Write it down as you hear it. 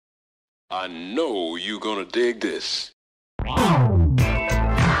I know you're gonna dig this.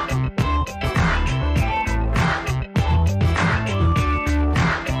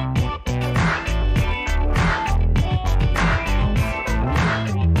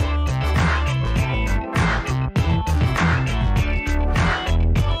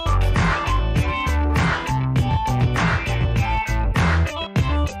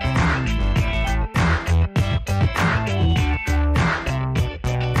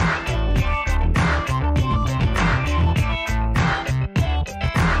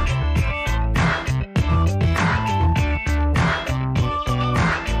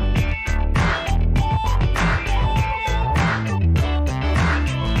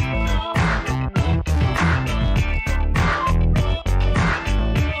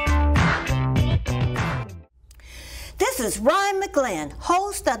 This is Rhine McLin,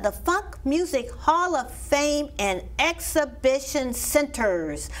 host of the Funk Music Hall of Fame and Exhibition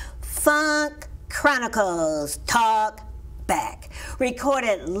Center's Funk Chronicles Talk Back,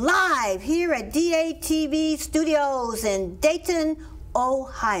 recorded live here at DATV Studios in Dayton,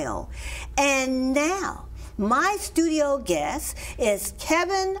 Ohio. And now, my studio guest is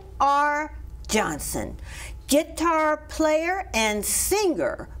Kevin R. Johnson, guitar player and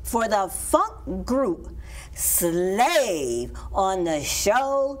singer for the funk group Slave on the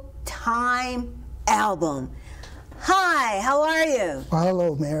Showtime album. Hi, how are you? Well,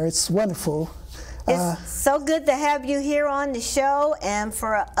 hello, Mary. It's wonderful. It's so good to have you here on the show and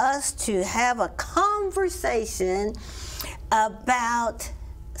for us to have a conversation about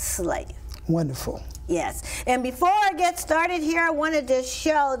Slave. Wonderful. Yes. And before I get started here, I wanted to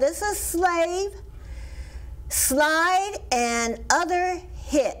show this is Slave, Slide, and Other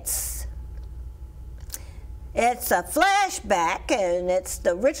Hits. It's a flashback, and it's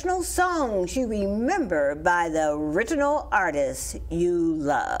the original songs you remember by the original artists you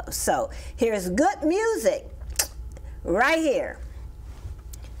love. So here's good music right here.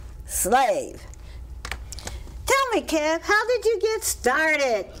 Slave. Tell me, Kev, how did you get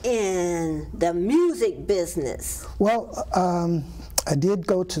started in the music business? Well, I did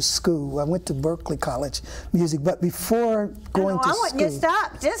go to school. I went to Berkeley College Music, but before going to school... I want you to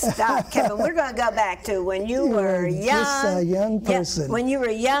stop. Just stop, Kevin. We're going to go back to when you were young. Just a young person. Yeah, when you were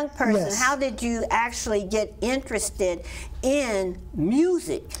a young person, yes. How did you actually get interested in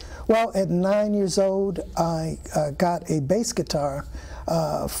music? Well, at 9 years old, I got a bass guitar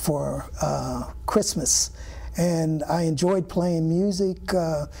for Christmas. And I enjoyed playing music.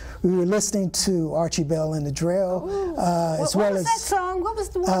 We were listening to Archie Bell and the Drill, as well as... What was that song? What was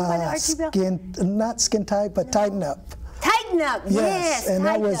the one by Archie Bell? Not Skin Tight, but Tighten Up. Tighten Up, yes. And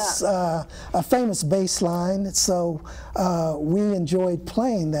that was a famous bass line, so we enjoyed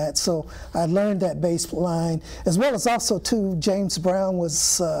playing that. So I learned that bass line, as well as also, too, James Brown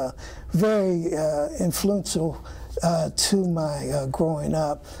was very influential to my growing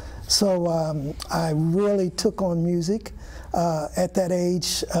up. So I really took on music at that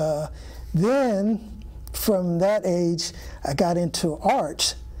age. Then, from that age, I got into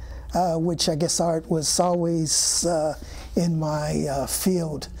art, which I guess art was always in my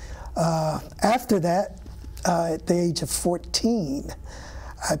field. After that, at the age of 14,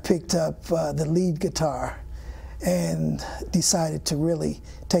 I picked up the lead guitar and decided to really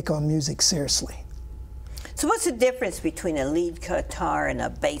take on music seriously. So what's the difference between a lead guitar and a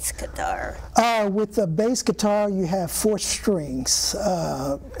bass guitar? With a bass guitar, you have 4 strings,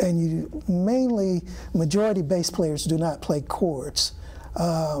 and you majority bass players do not play chords.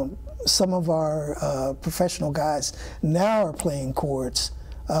 Some of our professional guys now are playing chords,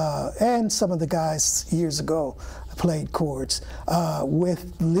 and some of the guys years ago played chords.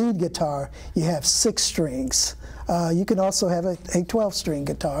 With lead guitar, you have 6 strings. You can also have a 12-string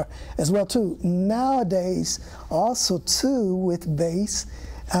guitar as well too. Nowadays, also too with bass,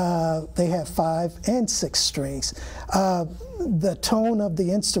 they have 5 and 6 strings. The tone of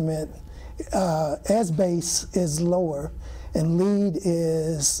the instrument as bass is lower, and lead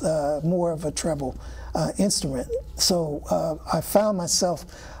is more of a treble instrument. So I found myself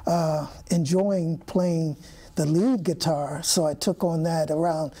enjoying playing the lead guitar, so I took on that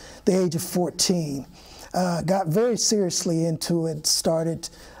around the age of 14. Got very seriously into it, started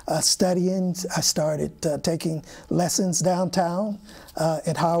studying. I started taking lessons downtown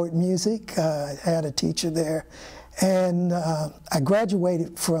at Howard Music. I had a teacher there. And I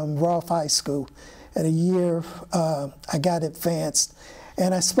graduated from Rolfe High School. At a year, I got advanced.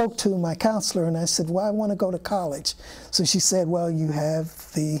 And I spoke to my counselor and I said, well, I want to go to college. So she said, well, you have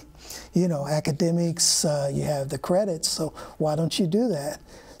the, academics, you have the credits, so why don't you do that?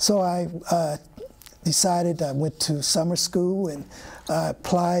 So I decided, I went to summer school and I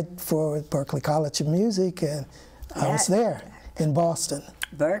applied for Berklee College of Music, and I was there in Boston.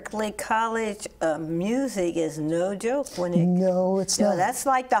 Berklee College of Music is no joke. When it, no, it's not. That's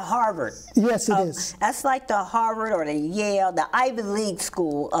like the Harvard. Yes, it is. That's like the Harvard or the Yale, the Ivy League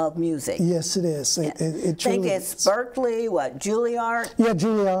school of music. Yes, it is. It I think it's is. Berklee, what, Juilliard? Yeah,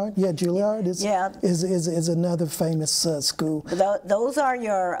 Juilliard. Yeah, Juilliard is another famous school. Those are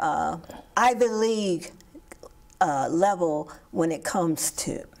your Ivy League level when it comes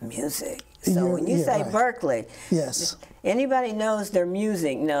to music. So when you say right. Berklee, yes, anybody knows their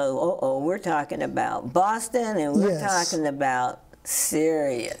music knows, we're talking about Boston and we're talking about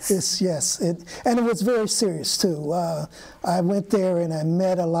serious. Yes, and it was very serious too. I went there and I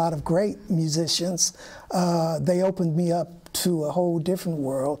met a lot of great musicians. They opened me up to a whole different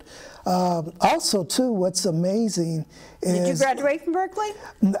world. Also, too, what's amazing is... Did you graduate from Berklee?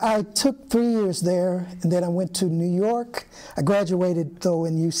 I took 3 years there, and then I went to New York. I graduated, though,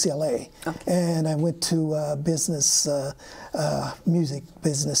 in UCLA, and I went to music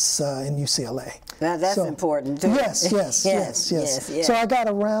business in UCLA. Now, that's important, too. Yes. So I got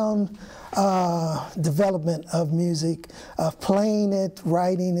around development of music, of playing it,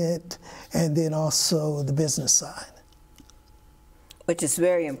 writing it, and then also the business side. Which is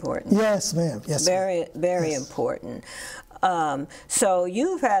very important. Yes, ma'am. Yes, very important. So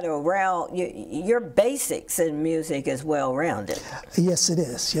you've had your basics in music is well-rounded. Yes, it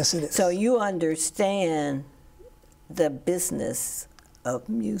is. Yes, it is. So you understand the business of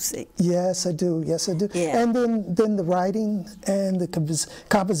music. Yes, I do. Yes, I do. Yeah. And then the writing and the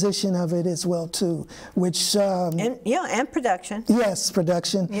composition of it as well too, which and production. Yes,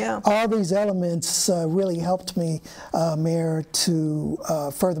 production. Yeah. All these elements really helped me, Mayor, to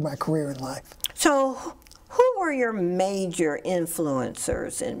further my career in life. So, who were your major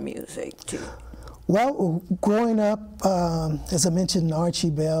influencers in music too? Well, growing up, as I mentioned, Archie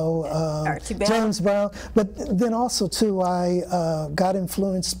Bell, James Brown, but then also, too, I got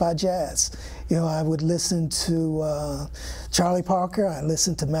influenced by jazz. You know, I would listen to Charlie Parker, I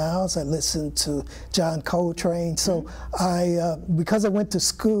listened to Miles, I listened to John Coltrane. So because I went to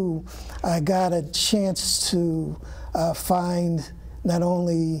school, I got a chance to find not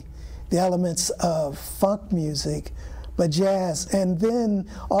only the elements of funk music, but jazz, and then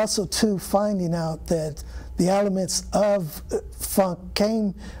also too finding out that the elements of funk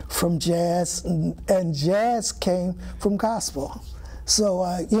came from jazz, and jazz came from gospel. So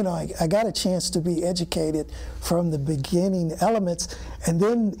you know, I got a chance to be educated from the beginning elements, and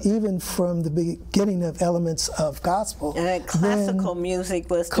then even from the beginning of elements of gospel. And classical music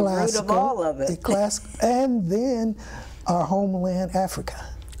was the root of all of it. And then our homeland, Africa.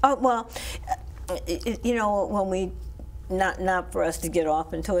 Oh well, you know, when we. Not for us to get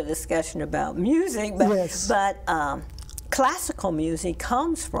off into a discussion about music, but classical music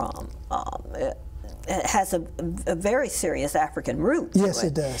comes from, it has a very serious African root. Yes,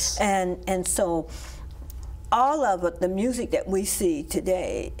 it does. And so all of it, the music that we see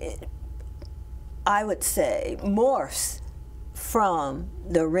today, I would say, morphs from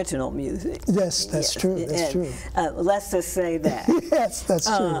the original music. Yes, that's true. That's true. Let's just say that. Yes, that's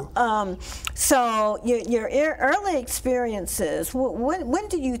true. So your early experiences, when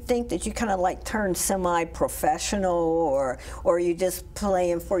do you think that you kind of like turned semi-professional, or you just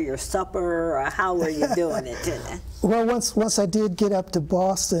playing for your supper, or how were you doing it? Well, once I did get up to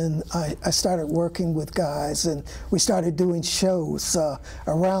Boston, I started working with guys, and we started doing shows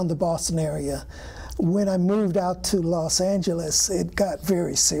around the Boston area. When I moved out to Los Angeles, it got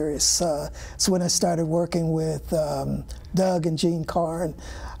very serious. So when I started working with Doug and Gene Carn,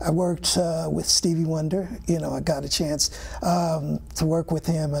 I worked with Stevie Wonder. You know, I got a chance to work with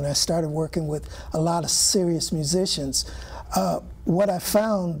him, and I started working with a lot of serious musicians. What I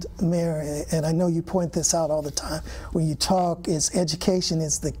found, Mary, and I know you point this out all the time when you talk, is education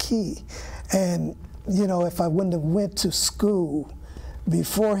is the key. And, you know, if I wouldn't have went to school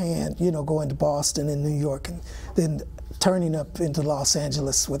beforehand, you know, going to Boston and New York and then turning up into Los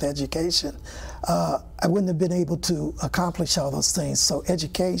Angeles with education, I wouldn't have been able to accomplish all those things. So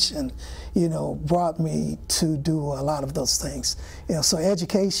education, you know, brought me to do a lot of those things. You know, so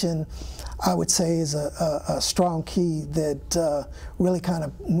education, I would say, is a strong key that really kind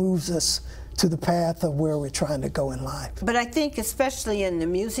of moves us to the path of where we're trying to go in life. But I think especially in the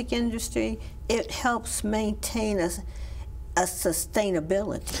music industry, it helps maintain a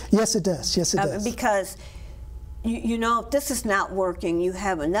sustainability. Yes, it does. Yes, it does. Because you know, if this is not working, you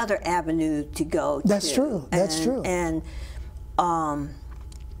have another avenue to go That's to. true. That's true. And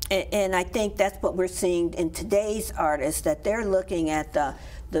And I think that's what we're seeing in today's artists, that they're looking at the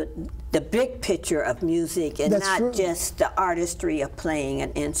big picture of music and That's not true. just the artistry of playing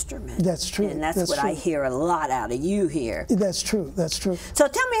an instrument. That's true. And that's what true. I hear a lot out of you here. That's true. That's true. So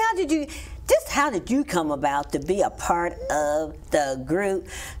tell me, how did you come about to be a part of the group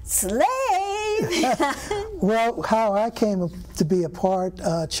Slave? Well, how I came to be a part,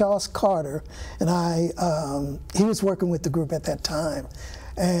 Charles Carter and I, he was working with the group at that time.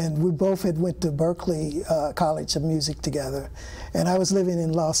 And we both had went to Berkeley College of Music together. And I was living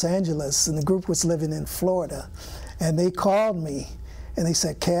in Los Angeles, and the group was living in Florida. And they called me, and they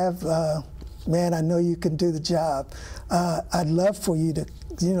said, Kev, man, I know you can do the job. I'd love for you to,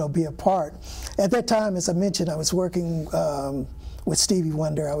 be a part. At that time, as I mentioned, I was working with Stevie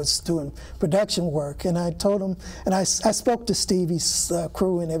Wonder. I was doing production work, and I told him, and I spoke to Stevie's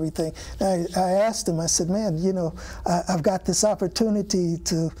crew and everything. And I asked him, I said, man, I've got this opportunity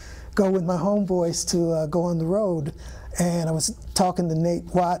to go with my homeboys to go on the road. And I was talking to Nate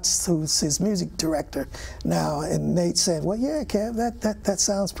Watts, who's his music director now, and Nate said, "Well, yeah, Kev, that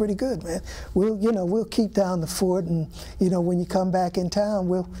sounds pretty good, man. We'll keep down the fort, and when you come back in town,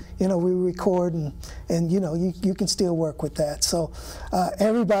 we'll record, and you can still work with that." So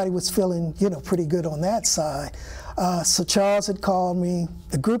everybody was feeling pretty good on that side. So Charles had called me.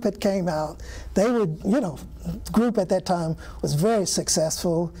 The group had came out. They would, the group at that time was very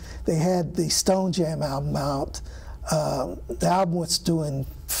successful. They had the Stone Jam album out. The album was doing,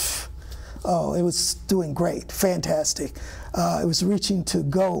 it was doing great, fantastic. It was reaching to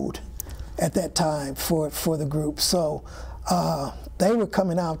gold at that time for the group. So they were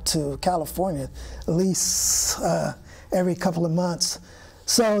coming out to California at least every couple of months.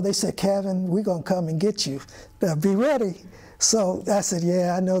 So they said, Kevin, we're going to come and get you. Be ready. So I said,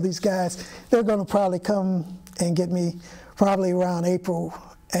 yeah, I know these guys. They're going to probably come and get me probably around April.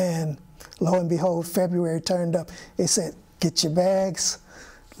 And lo and behold, February turned up. They said, get your bags,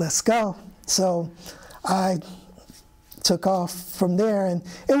 let's go. So I took off from there, and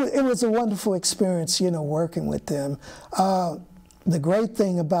it was a wonderful experience, working with them. The great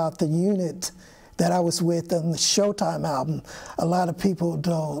thing about the unit that I was with on the Showtime album, a lot of people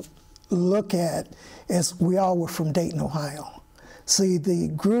don't look at, is we all were from Dayton, Ohio. See, the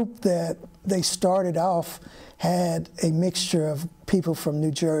group that they started off had a mixture of people from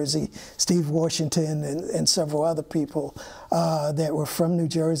New Jersey, Steve Washington and several other people that were from New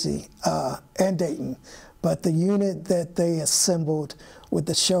Jersey and Dayton. But the unit that they assembled with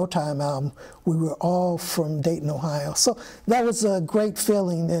the Showtime album, we were all from Dayton, Ohio. So that was a great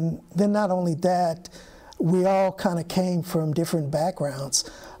feeling. And then not only that, we all kind of came from different backgrounds.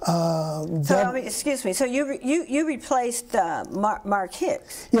 Excuse me. So you replaced Mark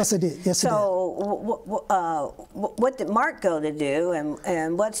Hicks. Yes, I did. Yes, I did. So what did Mark go to do,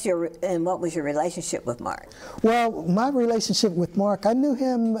 and what was your relationship with Mark? Well, my relationship with Mark, I knew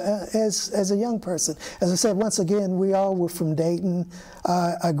him as a young person. As I said, once again, we all were from Dayton.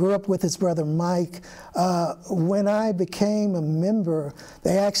 I grew up with his brother Mike. When I became a member,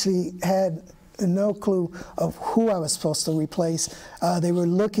 they actually had no clue of who I was supposed to replace. They were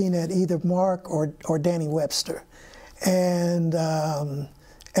looking at either Mark or Danny Webster. And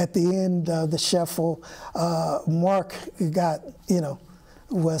at the end of the shuffle, Mark got,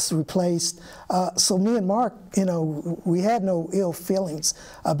 was replaced. So me and Mark, we had no ill feelings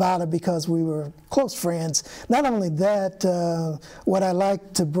about it because we were close friends. Not only that, what I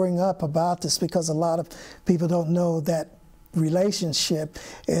like to bring up about this, because a lot of people don't know that relationship,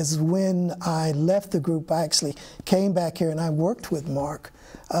 is when I left the group, I actually came back here and I worked with Mark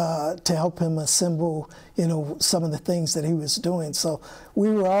to help him assemble, some of the things that he was doing. So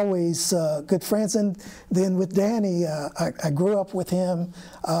we were always good friends. And then with Danny, I grew up with him,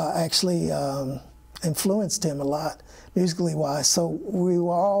 actually influenced him a lot, musically wise. So we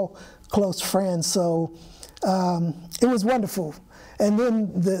were all close friends. So it was wonderful. And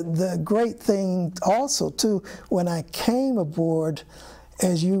then the great thing also, too, when I came aboard,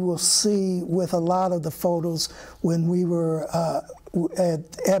 as you will see with a lot of the photos when we were at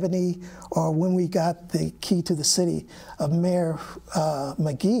Ebony, or when we got the key to the city of Mayor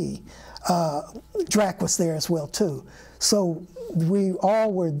McGee, Drac was there as well, too. So we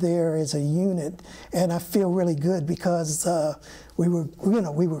all were there as a unit, and I feel really good because we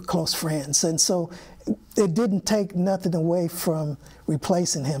were close friends. And so it didn't take nothing away from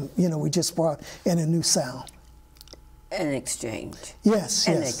replacing him. We just brought in a new sound. An exchange. Yes,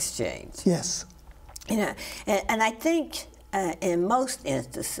 An yes. exchange. Yes. And I think in most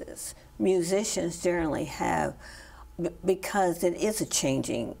instances, musicians generally have, because it is a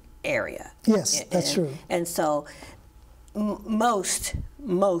changing area. Yes, that's true. And so most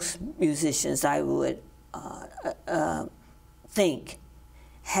musicians, I would think,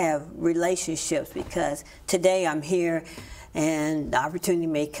 have relationships, because today I'm here and the opportunity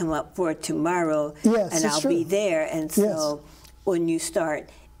may come up for tomorrow, and I'll be there. And so when you start,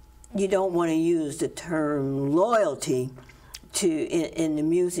 you don't want to use the term loyalty in the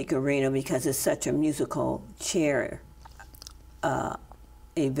music arena, because it's such a musical chair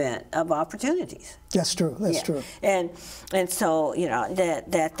event of opportunities. That's true. That's true. And so, you know,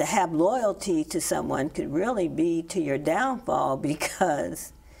 that to have loyalty to someone could really be to your downfall,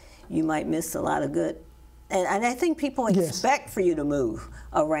 because you might miss a lot of good. And I think people expect for you to move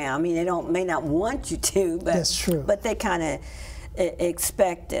around. I mean, they may not want you to, but that's true. But they kind of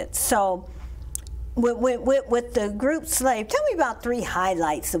expect it. So with the group Slave, tell me about 3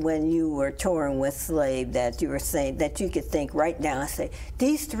 highlights of when you were touring with Slave that you were saying that you could think right now and say,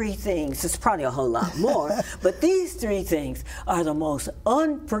 these 3 things, there's probably a whole lot more, but these 3 things are the most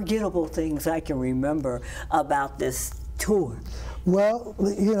unforgettable things I can remember about this tour. Well,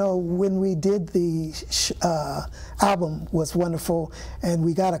 you know, when we did the album was wonderful, and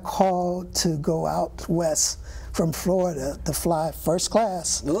we got a call to go out west from Florida to fly first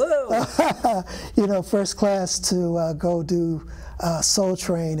class. Whoa. You know, first class to go do Soul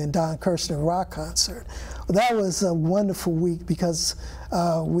Train and Don Kirshner rock concert. Well, that was a wonderful week, because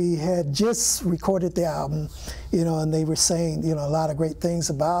we had just recorded the album, you know, and they were saying, you know, a lot of great things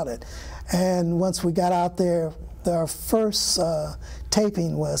about it. And once we got out there, our first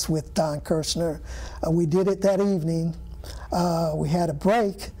taping was with Don Kirshner. We did it that evening. We had a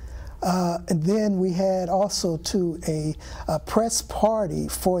break. And then we had also, too, a press party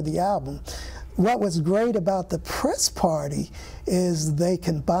for the album. What was great about the press party is they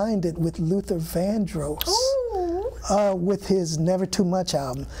combined it with Luther Vandross with his Never Too Much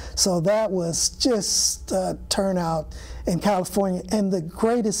album. So that was just a turnout in California. And the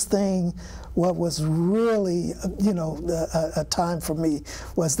greatest thing, what was really, you know, a time for me,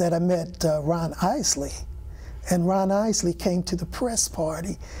 was that I met Ron Isley. And Ron Isley came to the press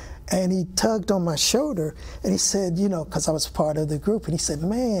party, and he tugged on my shoulder, and he said, you know, because I was part of the group, and he said,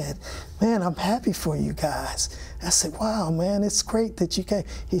 man, I'm happy for you guys. And I said, wow, man, it's great that you came.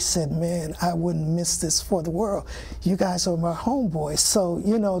 He said, man, I wouldn't miss this for the world. You guys are my homeboys. So,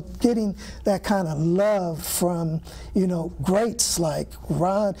 you know, getting that kind of love from, you know, greats like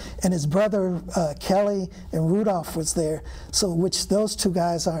Ron, and his brother Kelly and Rudolph was there, so which those 2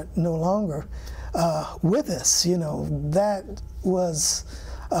 guys are no longer with us. You know, that was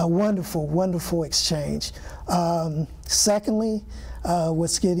a wonderful, wonderful exchange. Secondly,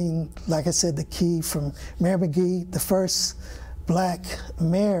 was getting, like I said, the key from Mayor McGee, the first black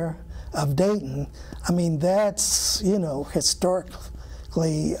mayor of Dayton. I mean, that's, you know,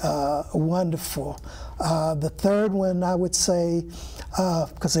 historically wonderful. The third one, I would say,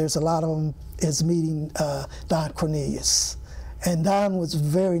 because there's a lot of them, is meeting Don Cornelius. And Don was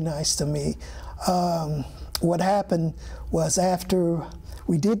very nice to me. What happened was, after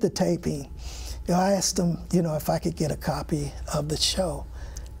we did the taping, you know, I asked them, you know, if I could get a copy of the show.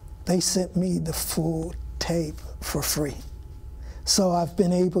 They sent me the full tape for free. So I've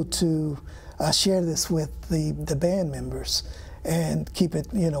been able to share this with the band members and keep it,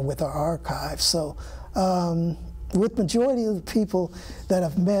 you know, with our archive. So with majority of the people that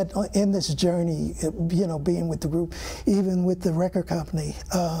I've met in this journey, you know, being with the group, even with the record company,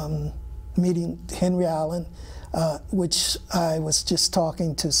 meeting Henry Allen, which I was just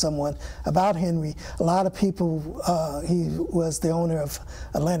talking to someone about Henry. A lot of people, he was the owner of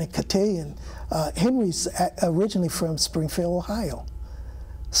Atlantic Cotillion. Henry's originally from Springfield, Ohio.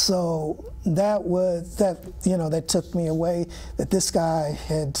 So that you know, that took me away, that this guy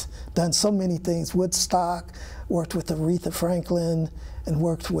had done so many things. Woodstock, worked with Aretha Franklin, and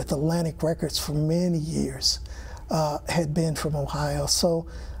worked with Atlantic Records for many years, had been from Ohio. So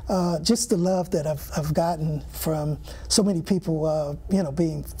just the love that I've gotten from so many people, you know,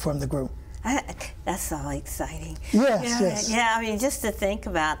 being from the group. That's so exciting. Yes, you know, yes. Yeah, I mean, just to think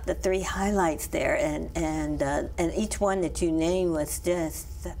about the 3 highlights there, and each one that you named was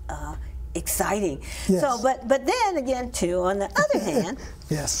just exciting. Yes. So, but then again, too, on the other hand,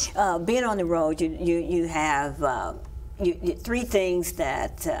 yes, being on the road, you have 3 things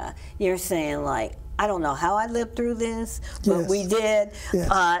that you're saying, like, I don't know how I lived through this, but yes, we did.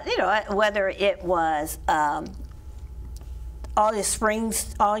 Yes. You know, whether it was all your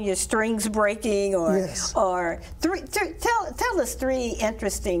strings breaking, or yes, or tell us 3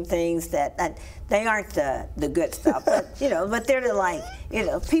 interesting things that they aren't the good stuff, but you know, but they're the, like, you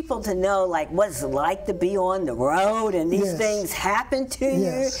know, people to know, like, what it's like to be on the road and these yes, things happen to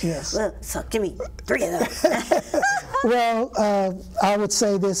yes, you. Yes. Well, so give me 3 of those. Well, I would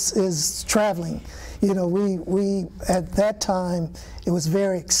say this is traveling. You know, we at that time, it was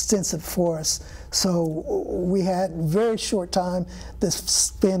very extensive for us. So we had very short time to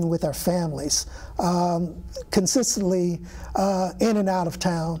spend with our families, consistently in and out of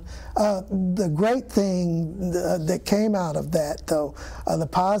town. The great thing that came out of that, though, the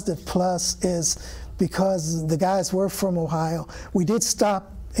positive plus is because the guys were from Ohio, we did stop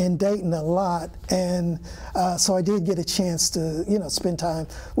in Dayton a lot, and so I did get a chance to, you know, spend time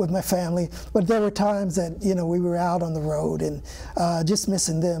with my family. But there were times that, you know, we were out on the road and just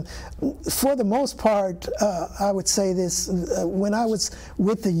missing them. For the most part, I would say this: when I was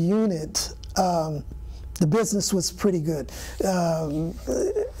with the unit, the business was pretty good.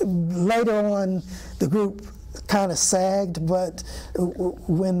 Later on, the group kind of sagged, but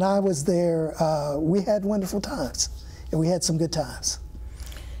when I was there, we had wonderful times, and we had some good times.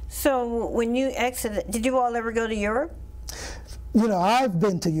 So when you exited, did you all ever go to Europe? You know, I've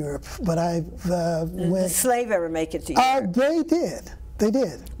been to Europe, but I've Did the Slave ever make it to Europe? They did. They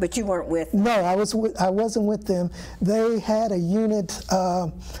did. But you weren't with them? No, I wasn't with them. They had a unit,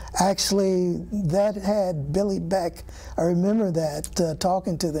 actually, that had Billy Beck. I remember that,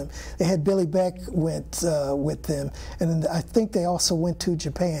 talking to them. They had Billy Beck went with them, and I think they also went to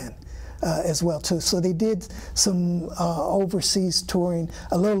Japan. As well too. So they did some overseas touring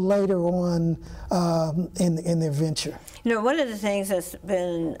a little later on in their venture. You know, one of the things that's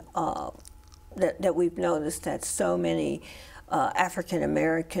been that we've noticed that so many African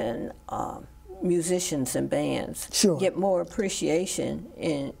American musicians and bands get more appreciation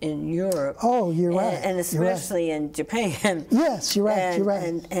in Europe. Oh, you're right. And especially in Japan. Yes, you're right. You're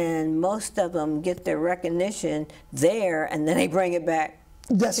right. And most of them get their recognition there, and then they bring it back.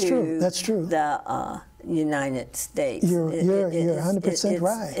 That's true. That's true. The United States. You're 100%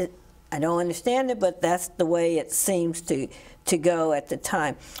 right. I don't understand it, but that's the way it seems to go at the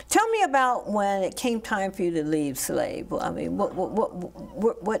time. Tell me about when it came time for you to leave Slave. I mean,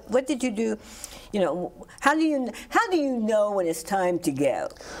 what did you do? You know, how do you know when it's time to go?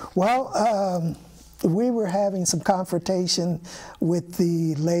 Well. We were having some confrontation with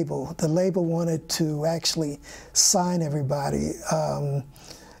the label. The label wanted to actually sign everybody,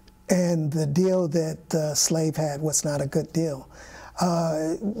 and the deal that Slave had was not a good deal.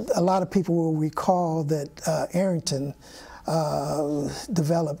 A lot of people will recall that Arrington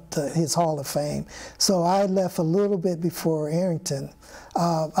developed his Hall of Fame. So I left a little bit before Arrington.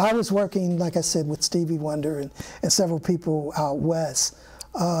 I was working, like I said, with Stevie Wonder and several people out west.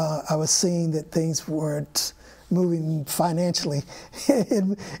 I was seeing that things weren't moving financially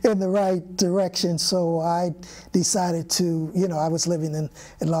in the right direction, so I decided to, you know, I was living in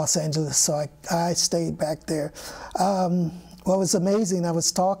Los Angeles, so I stayed back there. What was amazing, I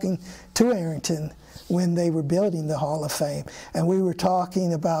was talking to Arrington when they were building the Hall of Fame, and we were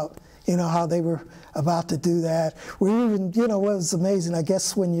talking about, you know, how they were about to do that. We even, you know, what was amazing, I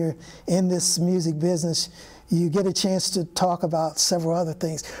guess when you're in this music business, you get a chance to talk about several other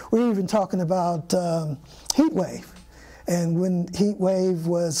things. We were even talking about Heatwave, and when Heatwave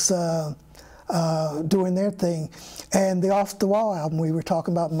was doing their thing, and the Off the Wall album, we were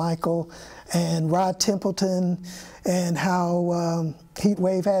talking about Michael and Rod Templeton, and how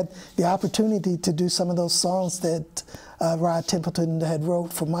Heatwave had the opportunity to do some of those songs that Rod Templeton had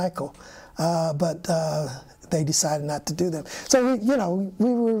wrote for Michael, but they decided not to do them. So you know,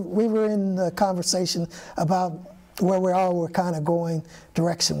 we were in a conversation about where we all were kind of going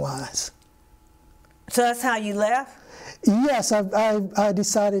direction-wise. So that's how you left? Yes, I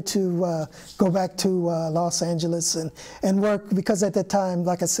decided to go back to Los Angeles and work, because at that time,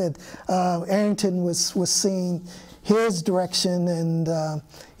 like I said, Arrington was seeing his direction, and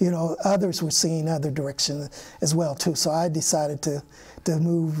you know, others were seeing other direction as well too. So I decided to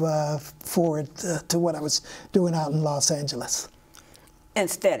move forward to what I was doing out in Los Angeles. And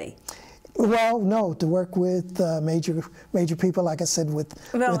steady? Well, no, to work with major people, like I said, with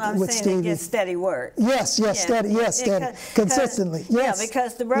Stevie. To get steady work. Yes, steady, consistently. Yes. Yeah,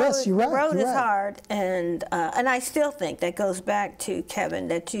 because the road, yes, you're right, the road is right. hard, and I still think that goes back to, Kevin,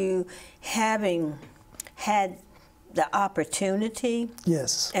 that you having had the opportunity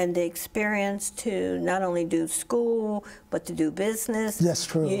and the experience to not only do school but to do business. That's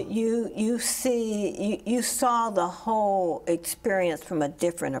true. You saw the whole experience from a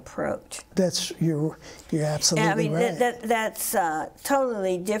different approach. You're absolutely right. I mean, that's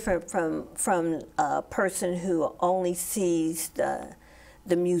totally different from a person who only sees the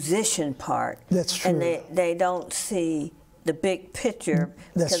musician part. That's true. And they don't see the big picture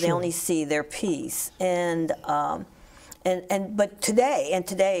because they only see their piece. But today, in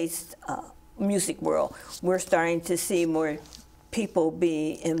today's music world, we're starting to see more people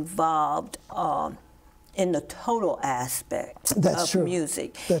be involved in the total aspect of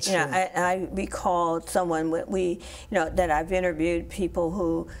music. That's true. I recalled someone that I've interviewed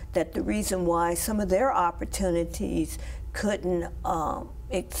people that the reason why some of their opportunities couldn't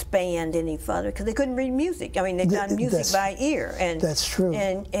expand any further because they couldn't read music. I mean, they done music by ear, and that's true.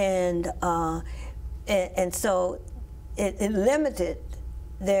 And so it limited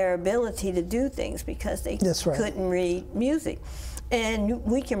their ability to do things because they couldn't read music. And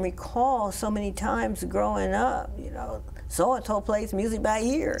we can recall so many times growing up, so-and-so plays music by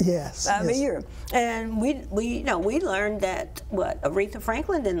ear. Yes. By ear. And we learned that, Aretha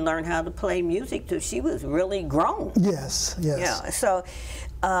Franklin didn't learn how to play music till she was really grown. Yes, yes. Yeah, so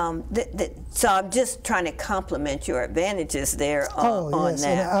so I'm just trying to compliment your advantages there on yes,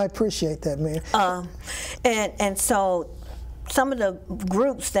 that. And I appreciate that, Mayor. And so some of the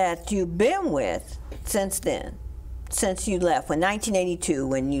groups that you've been with since then, since you left, in 1982,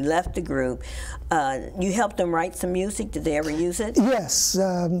 when you left the group, you helped them write some music. Did they ever use it? Yes,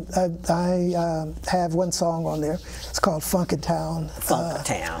 I have one song on there. It's called Funkin'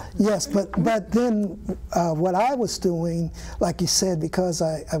 Funkin' Yes, but then what I was doing, like you said, because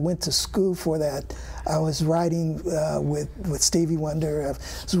I went to school for that, I was writing with Stevie Wonder. I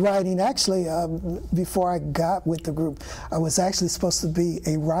was writing, actually, before I got with the group, I was actually supposed to be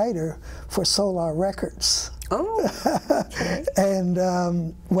a writer for Solar Records. Oh.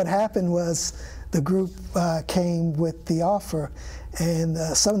 And what happened was the group came with the offer, and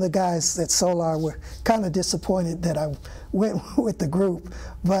some of the guys at Solar were kind of disappointed that I went with the group,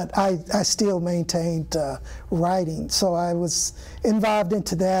 but I still maintained writing. So I was involved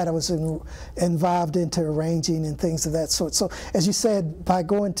into that. I was involved into arranging and things of that sort. So as you said, by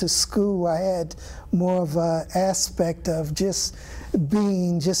going to school, I had more of an aspect of just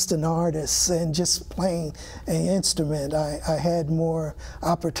being just an artist and just playing an instrument. I had more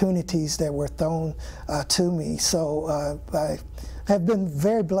opportunities that were thrown to me. So I have been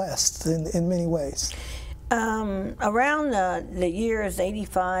very blessed in many ways. Around the years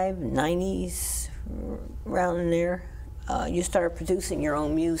 85, 90s, around in there, you started producing your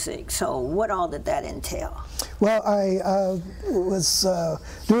own music. So what all did that entail? Well, I was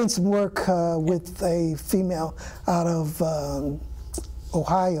doing some work with a female out of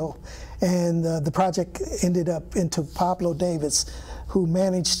Ohio, and the project ended up into Pablo Davis, who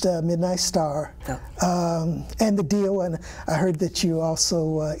managed Midnight Star, and the deal. And I heard that you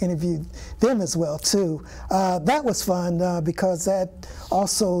also interviewed them as well too. That was fun because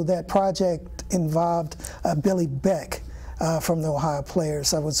that project involved Billy Beck from the Ohio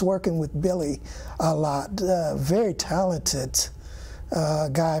Players. I was working with Billy a lot, very talented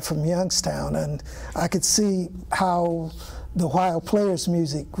guy from Youngstown, and I could see how the Ohio Players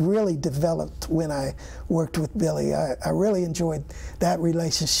music really developed when I worked with Billy. I really enjoyed that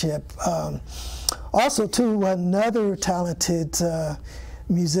relationship. Also, too, another talented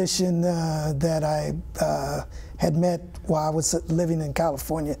musician that I had met while I was living in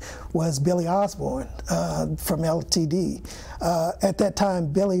California was Billy Osborne from LTD. At that time,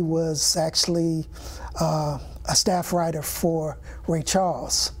 Billy was actually a staff writer for Ray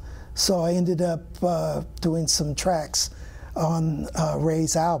Charles. So I ended up doing some tracks on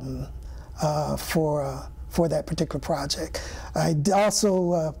Ray's album for that particular project. I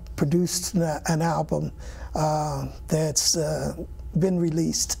also produced an album that's been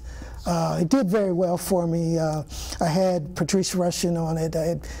released. It did very well for me. I had Patrice Rushen on it. I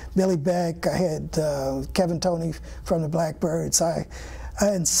had Billy Beck. I had Kevin Toney from the Blackbirds. I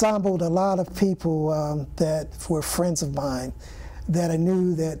ensembled a lot of people that were friends of mine that I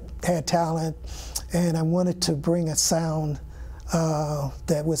knew that had talent, and I wanted to bring a sound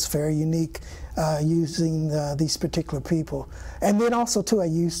that was very unique using these particular people. And then also, too, I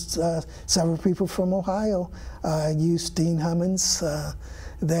used several people from Ohio. I used Dean Hummins,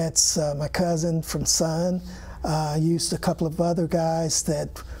 that's my cousin from Sun. I used a couple of other guys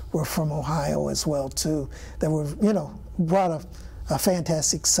that were from Ohio as well, too, that were, brought a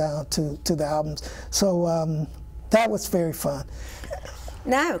fantastic sound to the albums. So that was very fun.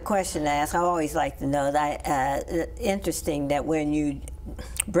 Now I have a question to ask. I always like to know that interesting that when you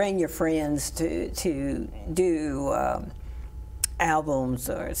bring your friends to do albums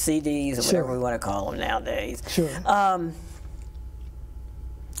or CDs or whatever we want to call them nowadays. Sure.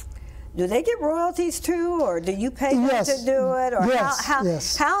 Do they get royalties too, or do you pay them to do it, or how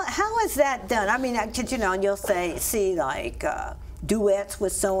is that done? I mean, and you'll see like duets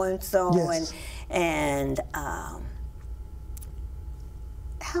with so and so, and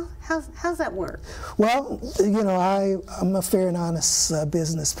how's that work? Well, you know, I'm a fair and honest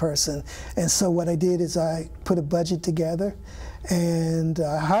business person, and so what I did is I put a budget together, and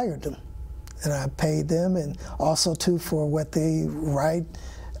I hired them, and I paid them, and also too for what they write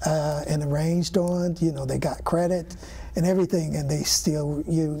and arranged on. You know, they got credit and everything, and they still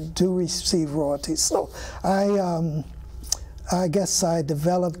do receive royalties. So I guess I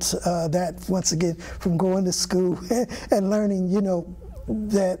developed that once again from going to school and learning, you know,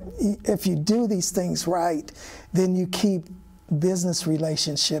 that if you do these things right, then you keep business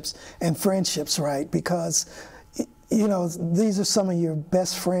relationships and friendships right, because, you know, these are some of your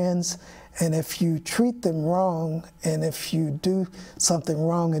best friends, and if you treat them wrong, and if you do something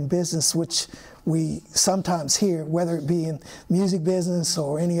wrong in business, which we sometimes hear, whether it be in music business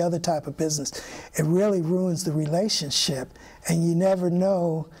or any other type of business, it really ruins the relationship, and you never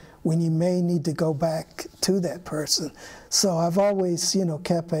know when you may need to go back to that person. So I've always, you know,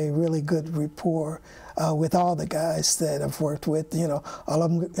 kept a really good rapport with all the guys that I've worked with, you know, all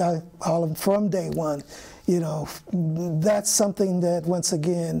of them from day one. You know, that's something that, once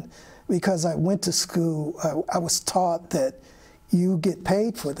again, because I went to school, I was taught that you get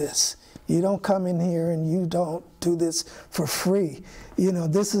paid for this. You don't come in here and you don't do this for free. You know,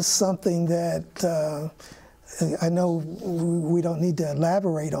 this is something that I know we don't need to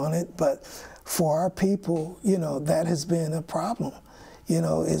elaborate on it, but for our people, you know, that has been a problem. You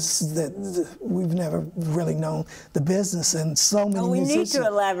know, is that we've never really known the business, and so many musicians. We need to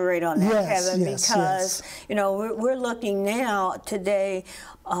elaborate on that, yes, Kevin, yes, because, yes. You know, we're looking now today,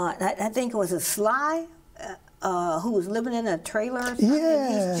 I think it was a Sly, who was living in a trailer or something.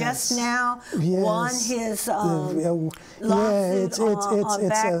 Yes. He's just now won his lawsuit on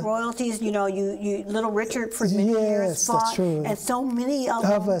back royalties. You know, you Little Richard for many years fought, that's true. and so many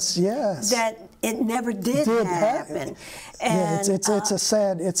of us, yes, that it never did happen. And yeah,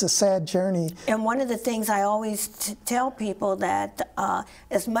 it's a sad journey. And one of the things I always tell people that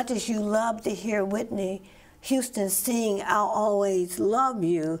as much as you love to hear Whitney Houston sing "I'll Always Love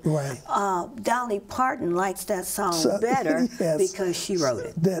You," right. Dolly Parton likes that song better because she wrote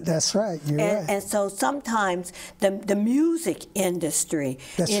it. That's right. You're right. And so sometimes the music industry,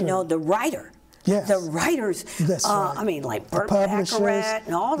 you know, the writer. Yes. The writers, right. I mean, like Burt Bacharach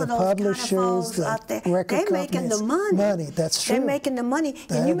and all of those kind of folks out there, they're making the money. That's true. They're making the money,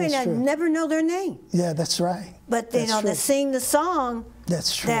 and you may never know their name. Yeah, that's right. But you know, they sing the song.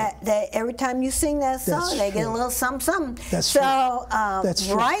 That's true. That every time you sing that song, they get a little something. That's true. That's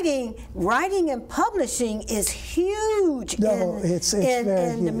true. Writing and publishing is huge it's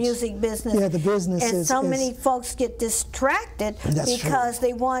very in the music business. Yeah, the business and so many folks get distracted because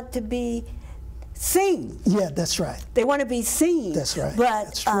they want to be seen. Yeah, that's right. They want to be seen. That's right. But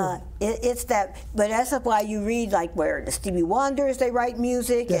that's true. It's that. But that's why you read, like, where the Stevie Wonders, they write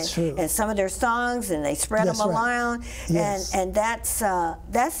music, and some of their songs, and they spread them around. Yes. And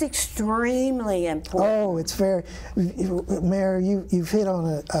that's extremely important. Oh, it's very. Mary, you've hit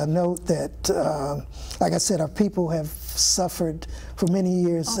on a note that, like I said, our people have suffered for many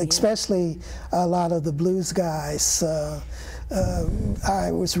years, especially a lot of the blues guys.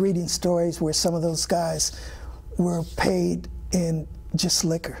 I was reading stories where some of those guys were paid in just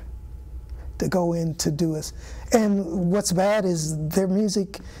liquor to go in to do it. And what's bad is their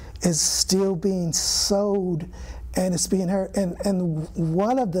music is still being sold and it's being heard. And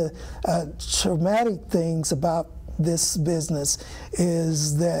one of the traumatic things about this business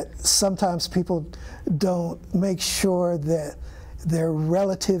is that sometimes people don't make sure that their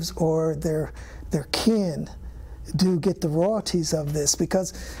relatives or their kin do get the royalties of this,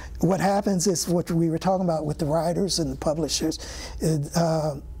 because what happens is what we were talking about with the writers and the publishers,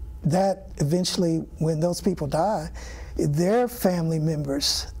 that eventually when those people die, their family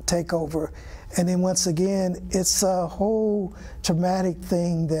members take over, and then once again it's a whole traumatic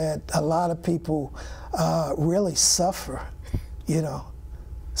thing that a lot of people really suffer, you know.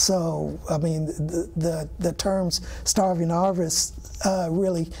 So, I mean, the terms starving artist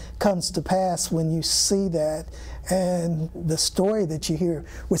really comes to pass when you see that, and the story that you hear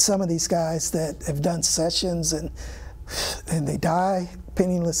with some of these guys that have done sessions and they die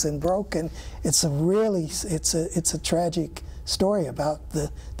penniless and broke, and it's a tragic story about the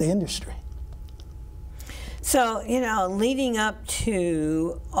industry. So, you know, leading up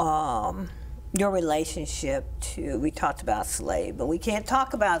to your relationship to, we talked about Slave, but we can't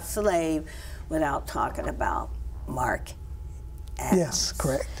talk about Slave without talking about Mark Adams. Yes,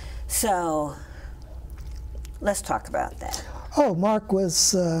 correct. So let's talk about that. Oh, Mark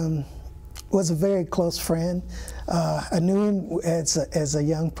was a very close friend. I knew him as a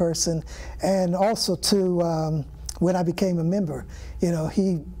young person, and also too, when I became a member,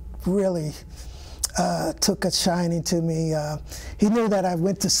 he really took a shining to me. He knew that I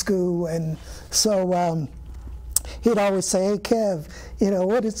went to school, and so he'd always say, "Hey, Kev,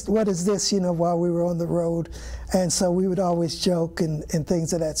 what is this?" While we were on the road, and so we would always joke and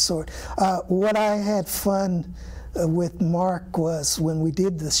things of that sort. What I had fun with Mark was when we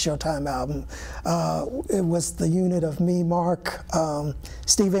did this Showtime album. It was the unit of me, Mark,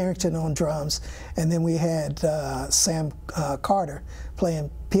 Steve Arrington on drums, and then we had Sam Carter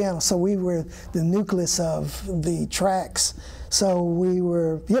playing piano. So we were the nucleus of the tracks. So we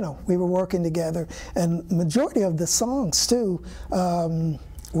were working together, and majority of the songs too,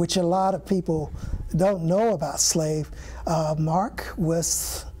 which a lot of people don't know about Slave. Mark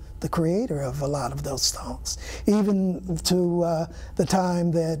was the creator of a lot of those songs, even to the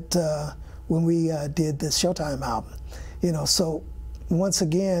time that when we did this Showtime album. So once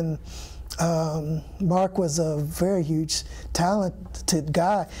again, Mark was a very huge, talented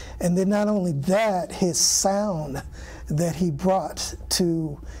guy, and then not only that, his sound that he brought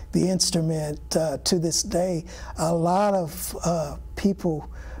to the instrument to this day, a lot of people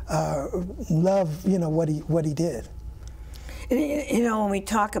love what he did. When we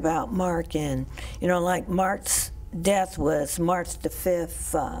talk about Mark, and like Mark's death was March the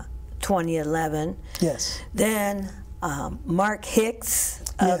 5th, 2011. Yes. Then Mark Hicks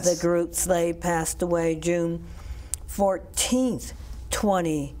of the group Slave passed away June 14th,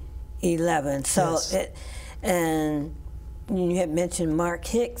 2011. So yes. And you had mentioned Mark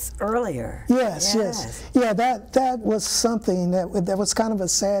Hicks earlier. Yes. Yeah, that was something that was kind of a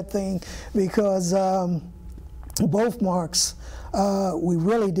sad thing, because both Marks, we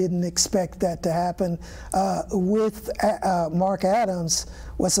really didn't expect that to happen. With Mark Adams,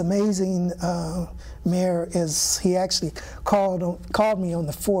 what's amazing, Mayor, is he actually called me on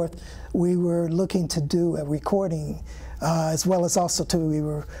the 4th. We were looking to do a recording, as well as also too we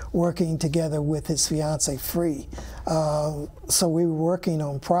were working together with his fiancee Free. So we were working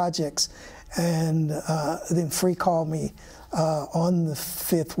on projects, and then Free called me on the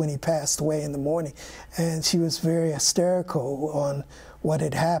 5th when he passed away in the morning, and she was very hysterical on what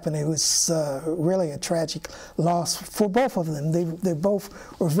had happened. It was really a tragic loss for both of them. They both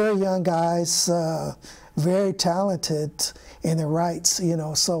were very young guys, very talented in their rights,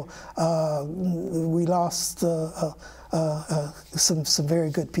 so we lost some very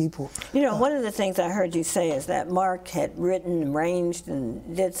good people. One of the things I heard you say is that Mark had written, arranged,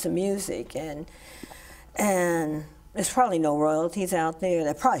 and did some music, and there's probably no royalties out there.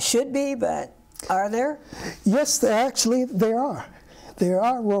 There probably should be, but are there? Yes, there are. There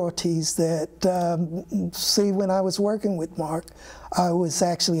are royalties that, see, when I was working with Mark, I was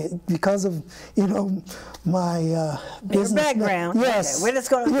actually, because of, my business. Your background. Yes. Okay. We're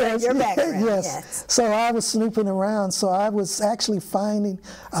just going to your background. Yes. So I was snooping around, so I was actually finding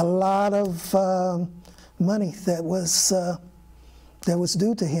a lot of money that was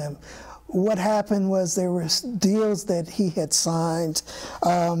due to him. What happened was there were deals that he had signed.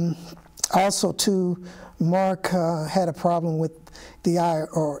 Also, too, Mark had a problem with the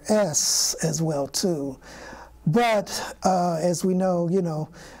IRS as well, too. But as we know,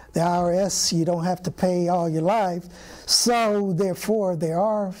 the IRS, you don't have to pay all your life. So therefore, there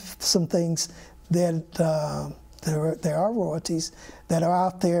are some things that there are royalties that are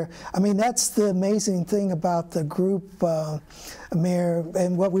out there. I mean, that's the amazing thing about the group, Mayor,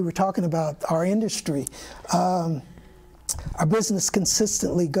 and what we were talking about, our industry. Our business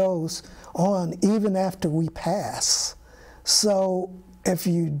consistently goes on even after we pass. So if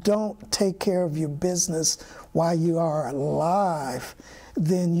you don't take care of your business while you are alive,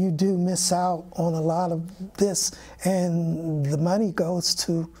 then you do miss out on a lot of this, and the money goes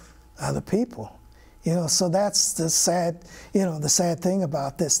to other people. So that's the sad thing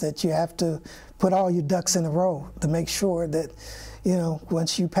about this, that you have to put all your ducks in a row to make sure that,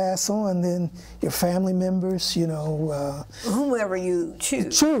 once you pass on, then your family members, whomever you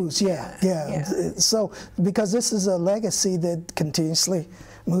choose. Yeah. So, because this is a legacy that continuously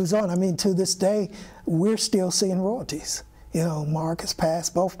moves on. I mean, to this day, we're still seeing royalties. Mark has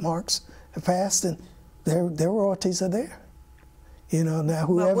passed, both Marks have passed, and their royalties are there. Now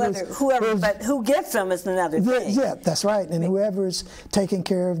but who gets them is another thing. Yeah, that's right. And whoever's taking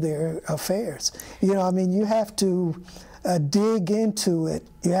care of their affairs. You have to dig into it.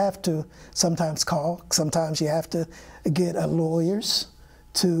 You have to sometimes call. Sometimes you have to get lawyers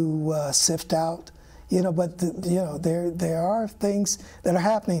to sift out. But there are things that are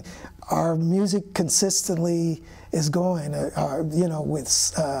happening. Our music consistently is going. With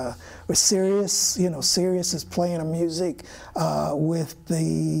Sirius, Sirius is playing a music with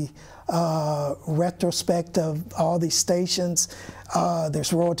the retrospect of all these stations.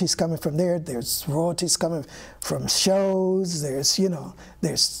 There's royalties coming from there. There's royalties coming from shows. There's, you know,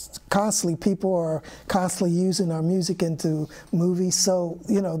 there's constantly, people are constantly using our music into movies. So,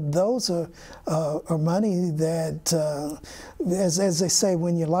 you know, those are money that, as they say,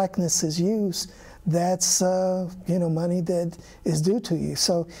 when your likeness is used, that's, you know, money that is due to you.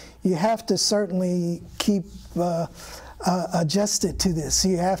 So you have to certainly keep adjusted to this.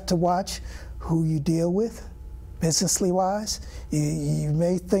 You have to watch who you deal with, businessly wise. You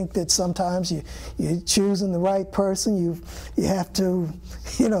may think that sometimes you're choosing the right person. You have to,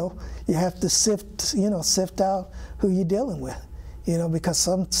 you know, you have to sift out who you're dealing with, you know, because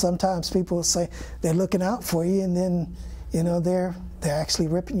sometimes people will say they're looking out for you, and then, you know, they're actually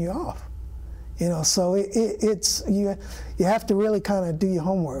ripping you off. You know, so it's you have to really kind of do your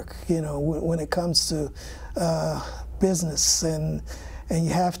homework, you know, when it comes to business, and you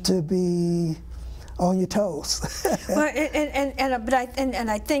have to be on your toes. Well,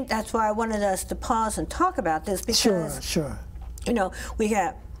 and I think that's why I wanted us to pause and talk about this, because sure. You know, we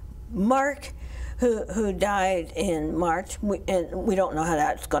have Mark, who died in March, and we don't know how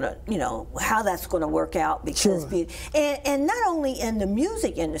that's going to, you know, how that's going to work out, because and not only in the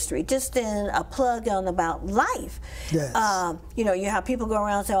music industry, just in a plug on about life. Yes. You know, you have people go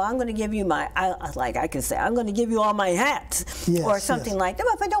around and say, "Oh, I'm going to give you my," I can say, "I'm going to give you all my hats," or something like that.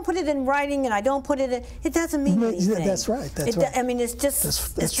 But if I don't put it in writing and I don't put it in, it doesn't mean anything. That's right. That's right. I mean, it's just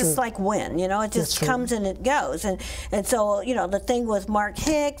it's just like when, you know, it just comes and it goes, and so, you know, the thing with Mark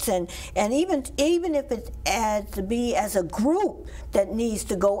Hicks, and even if it had to be as a group that needs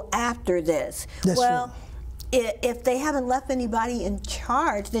to go after this, if they haven't left anybody in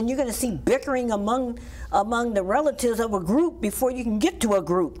charge, then you're going to see bickering among the relatives of a group before you can get to a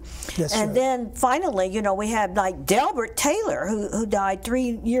group. Then finally, you know, we have like Delbert Taylor, who died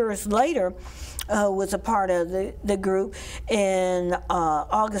 3 years later, was a part of the group in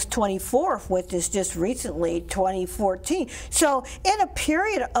August 24th, which is just recently 2014. So in a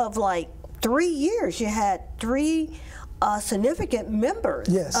period of like 3 years, you had 3 significant members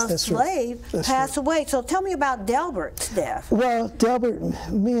of Slave pass away. So tell me about Delbert's death. Well,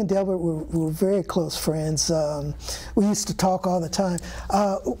 me and Delbert were very close friends. We used to talk all the time.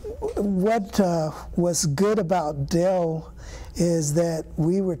 What was good about Del is that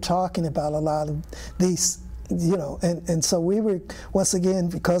we were talking about a lot of these, you know, and so we were, once again,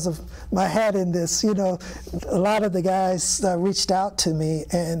 because of my hat in this, you know, a lot of the guys reached out to me,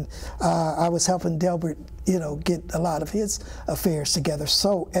 and I was helping Delbert, you know, get a lot of his affairs together.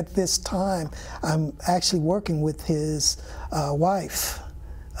 So at this time, I'm actually working with his wife.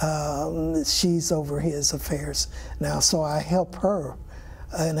 She's over his affairs now, so I help her,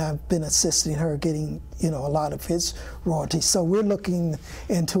 and I've been assisting her getting, you know, a lot of his royalties. So we're looking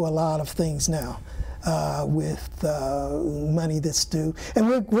into a lot of things now. With money that's due, and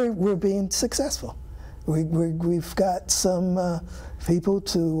we're being successful. We've got some people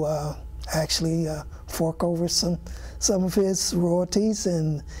to actually fork over some of his royalties,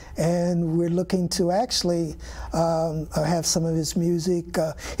 and we're looking to actually have some of his music.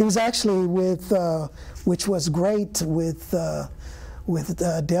 He was actually with, which was great with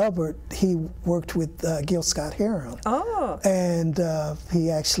Delbert. He worked with Gil Scott-Heron. Oh. And he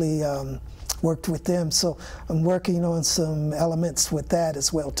actually worked with them, so I'm working on some elements with that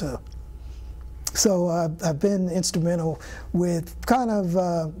as well too. So I've been instrumental with kind of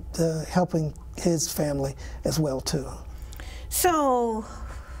helping his family as well too. So,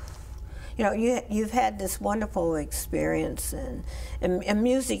 you know, you've had this wonderful experience, and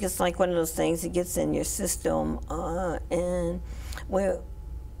music is like one of those things that gets in your system, and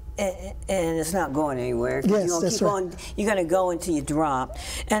it's not going anywhere. Yes, you're that's right. You're going to go until you drop.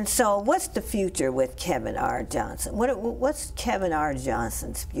 And so what's the future with Kevin R. Johnson? What's Kevin R.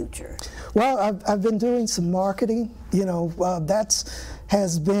 Johnson's future? Well, I've been doing some marketing. You know,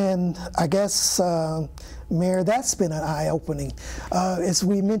 has been, I guess, Mayor, that's been an eye-opening. As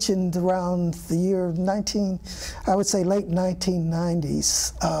we mentioned, around the year I would say late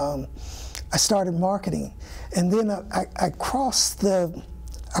 1990s, I started marketing. And then I crossed the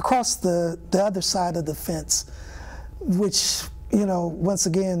other side of the fence, which, you know, once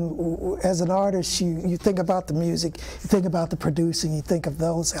again, as an artist, you think about the music, you think about the producing, you think of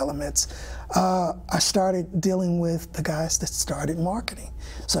those elements. I started dealing with the guys that started marketing.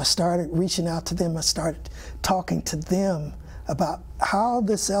 So I started reaching out to them. I started talking to them about how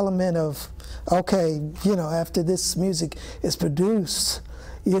this element of, okay, you know, after this music is produced,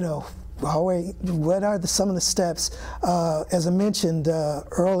 you know, what are some of the steps? As I mentioned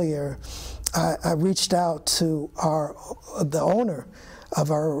earlier, I reached out to the owner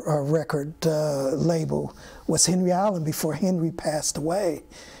our record label was Henry Allen before Henry passed away.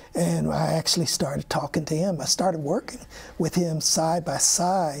 And I actually started talking to him. I started working with him side by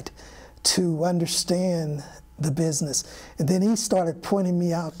side to understand the business. And then he started pointing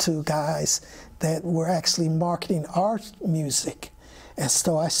me out to guys that were actually marketing our music. And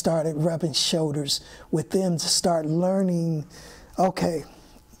so I started rubbing shoulders with them to start learning, okay,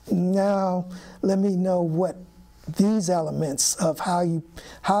 now let me know what these elements of how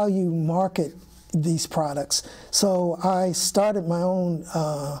you market these products. So I started my own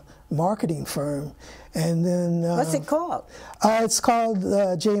marketing firm, and then what's it called? It's called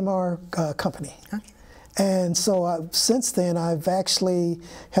JMR Company. Okay. And so since then, I've actually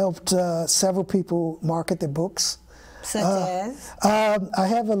helped several people market their books. Such as? I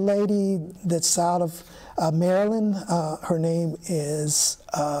have a lady that's out of Maryland. Her name is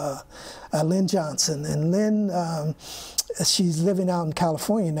Lynn Johnson, and Lynn. She's living out in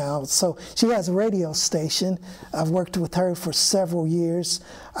California now, so she has a radio station. I've worked with her for several years.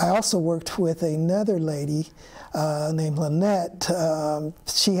 I also worked with another lady named Lynette.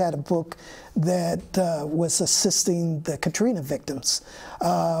 She had a book that was assisting the Katrina victims.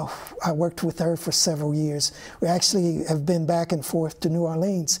 I worked with her for several years. We actually have been back and forth to New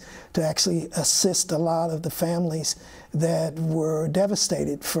Orleans to actually assist a lot of the families that were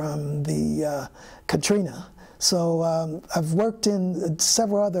devastated from the Katrina. So I've worked in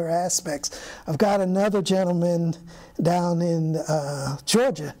several other aspects. I've got another gentleman down in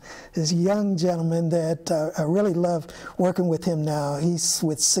Georgia, this young gentleman that I really love working with him now. He's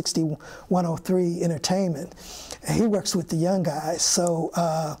with 6103 Entertainment, and he works with the young guys. So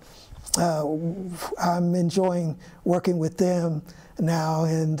I'm enjoying working with them now,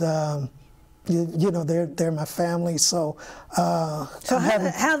 and you know, they're my family. So so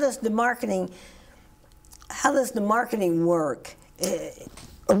how does the marketing? How does the marketing work?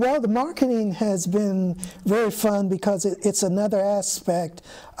 Well, the marketing has been very fun because it's another aspect.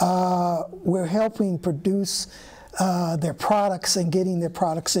 We're helping produce their products and getting their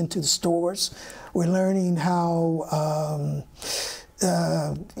products into the stores. We're learning how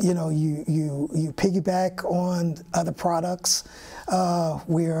you know, you piggyback on other products. I've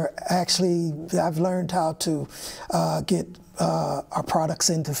learned how to get our products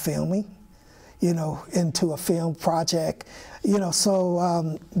into filming, you know, into a film project, you know,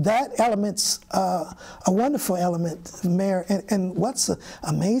 so that element's a wonderful element, Mayor, and what's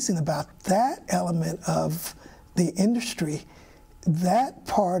amazing about that element of the industry, that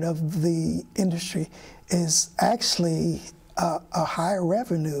part of the industry is actually a higher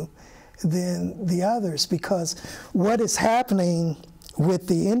revenue than the others, because what is happening with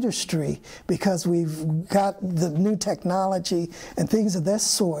the industry, because we've got the new technology and things of this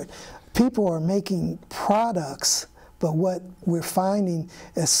sort, people are making products, but what we're finding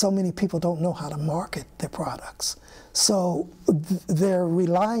is so many people don't know how to market their products. So they're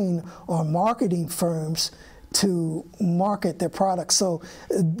relying on marketing firms to market their products. So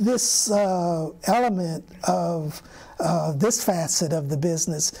this element of this facet of the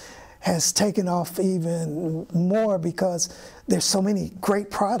business has taken off even more because there's so many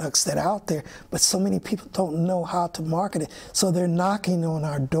great products that are out there, but so many people don't know how to market it. So they're knocking on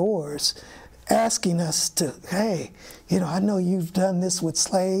our doors, asking us to, hey, you know, I know you've done this with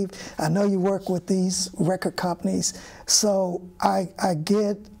Slave. I know you work with these record companies. So I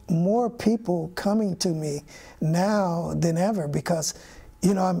get more people coming to me now than ever because,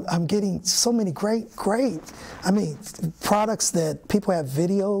 you know, I'm getting so many great, I mean, products that people have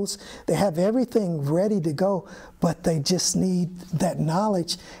videos, they have everything ready to go, but they just need that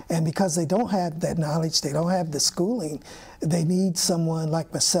knowledge. And because they don't have that knowledge, they don't have the schooling, they need someone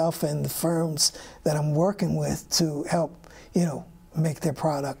like myself and the firms that I'm working with to help, you know, make their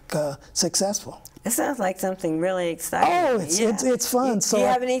product successful. It sounds like something really exciting. Oh, it's fun. Do you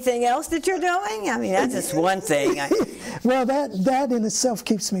have anything else that you're doing? I mean, that's just one thing. Well, that in itself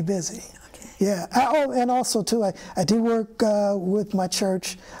keeps me busy. Okay. Yeah. Oh, and also too, I do work with my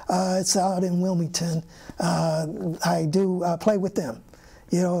church. It's out in Wilmington. I do play with them.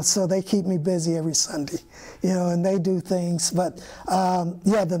 You know, so they keep me busy every Sunday, you know, and they do things. But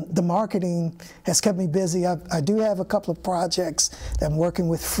yeah, the marketing has kept me busy. I do have a couple of projects that I'm working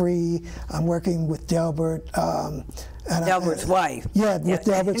with Free. I'm working with Delbert. Delbert's wife. Yeah, with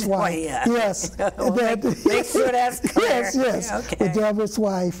Delbert's wife. Yeah. Yes. Make sure that's clear. Yes. Okay. With Delbert's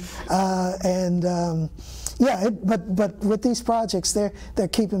wife. Yeah, but with these projects, they're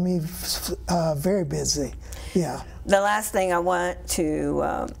keeping me very busy. Yeah. The last thing I want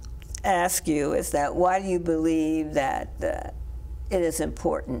to ask you is that why do you believe that it is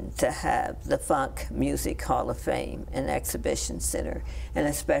important to have the Funk Music Hall of Fame and Exhibition Center, and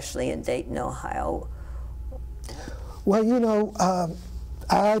especially in Dayton, Ohio? Well, you know,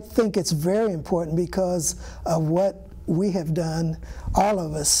 I think it's very important because of what we have done, all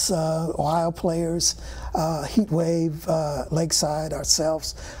of us, Ohio players, Heatwave, Lakeside,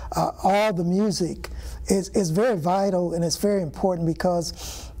 ourselves, all the music is very vital, and it's very important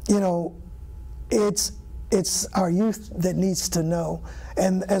because, you know, it's our youth that needs to know,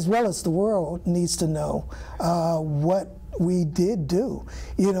 and as well as the world needs to know what we did do.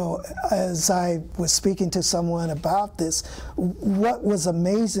 You know, as I was speaking to someone about this, what was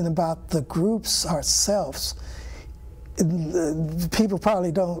amazing about the groups ourselves, people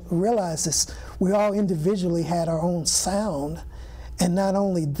probably don't realize this, we all individually had our own sound, and not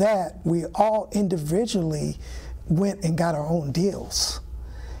only that, we all individually went and got our own deals.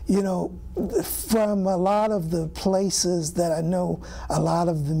 You know, from a lot of the places that I know, a lot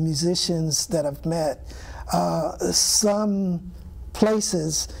of the musicians that I've met, some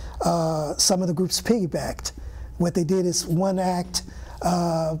places, some of the groups piggybacked. What they did is one act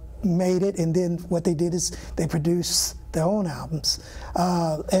made it, and then what they did is they produced their own albums.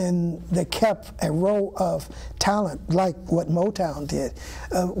 And they kept a row of talent like what Motown did.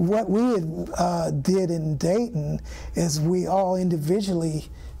 What we did in Dayton is we all individually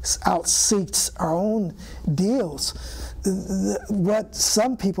out-seeked our own deals. What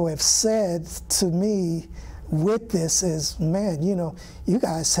some people have said to me with this is, man, you know, you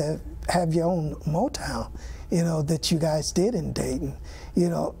guys have your own Motown, you know, that you guys did in Dayton. You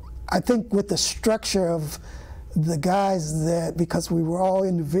know, I think with the structure of the guys that, because we were all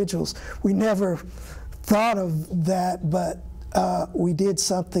individuals, we never thought of that, but we did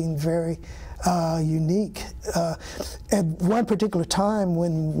something very unique. At one particular time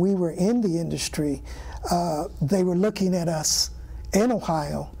when we were in the industry, they were looking at us in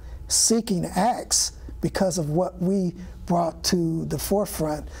Ohio, seeking acts because of what we brought to the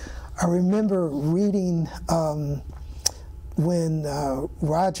forefront. I remember reading when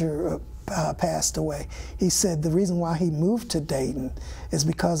Roger passed away, he said the reason why he moved to Dayton is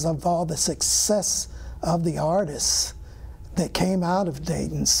because of all the success of the artists that came out of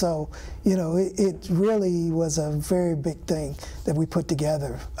Dayton. So, you know, it really was a very big thing that we put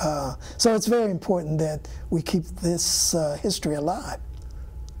together. So it's very important that we keep this history alive.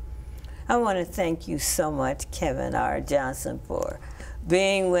 I want to thank you so much, Kevin R. Johnson, for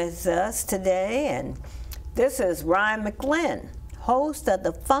being with us today. And this is Rhine McLin, host of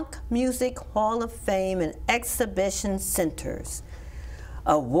the Funk Music Hall of Fame and Exhibition Center's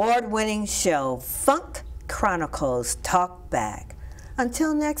award-winning show, Funk Chronicles Talk Back.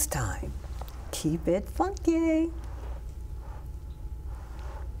 Until next time, keep it funky.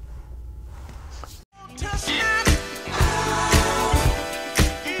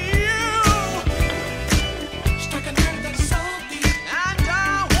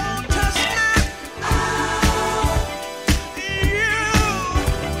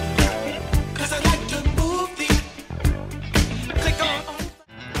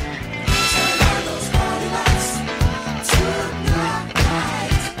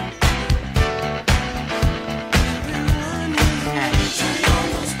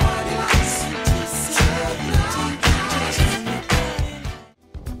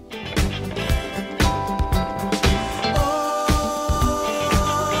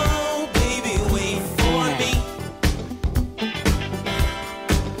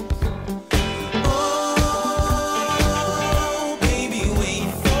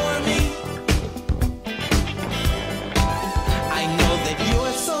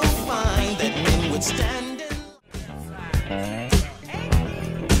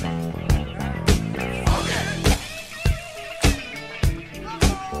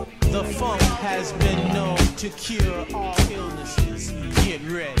 The funk has been known to cure all illnesses. Get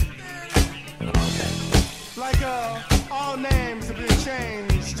ready. Like all names have been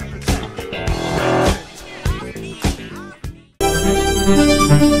changed to protect.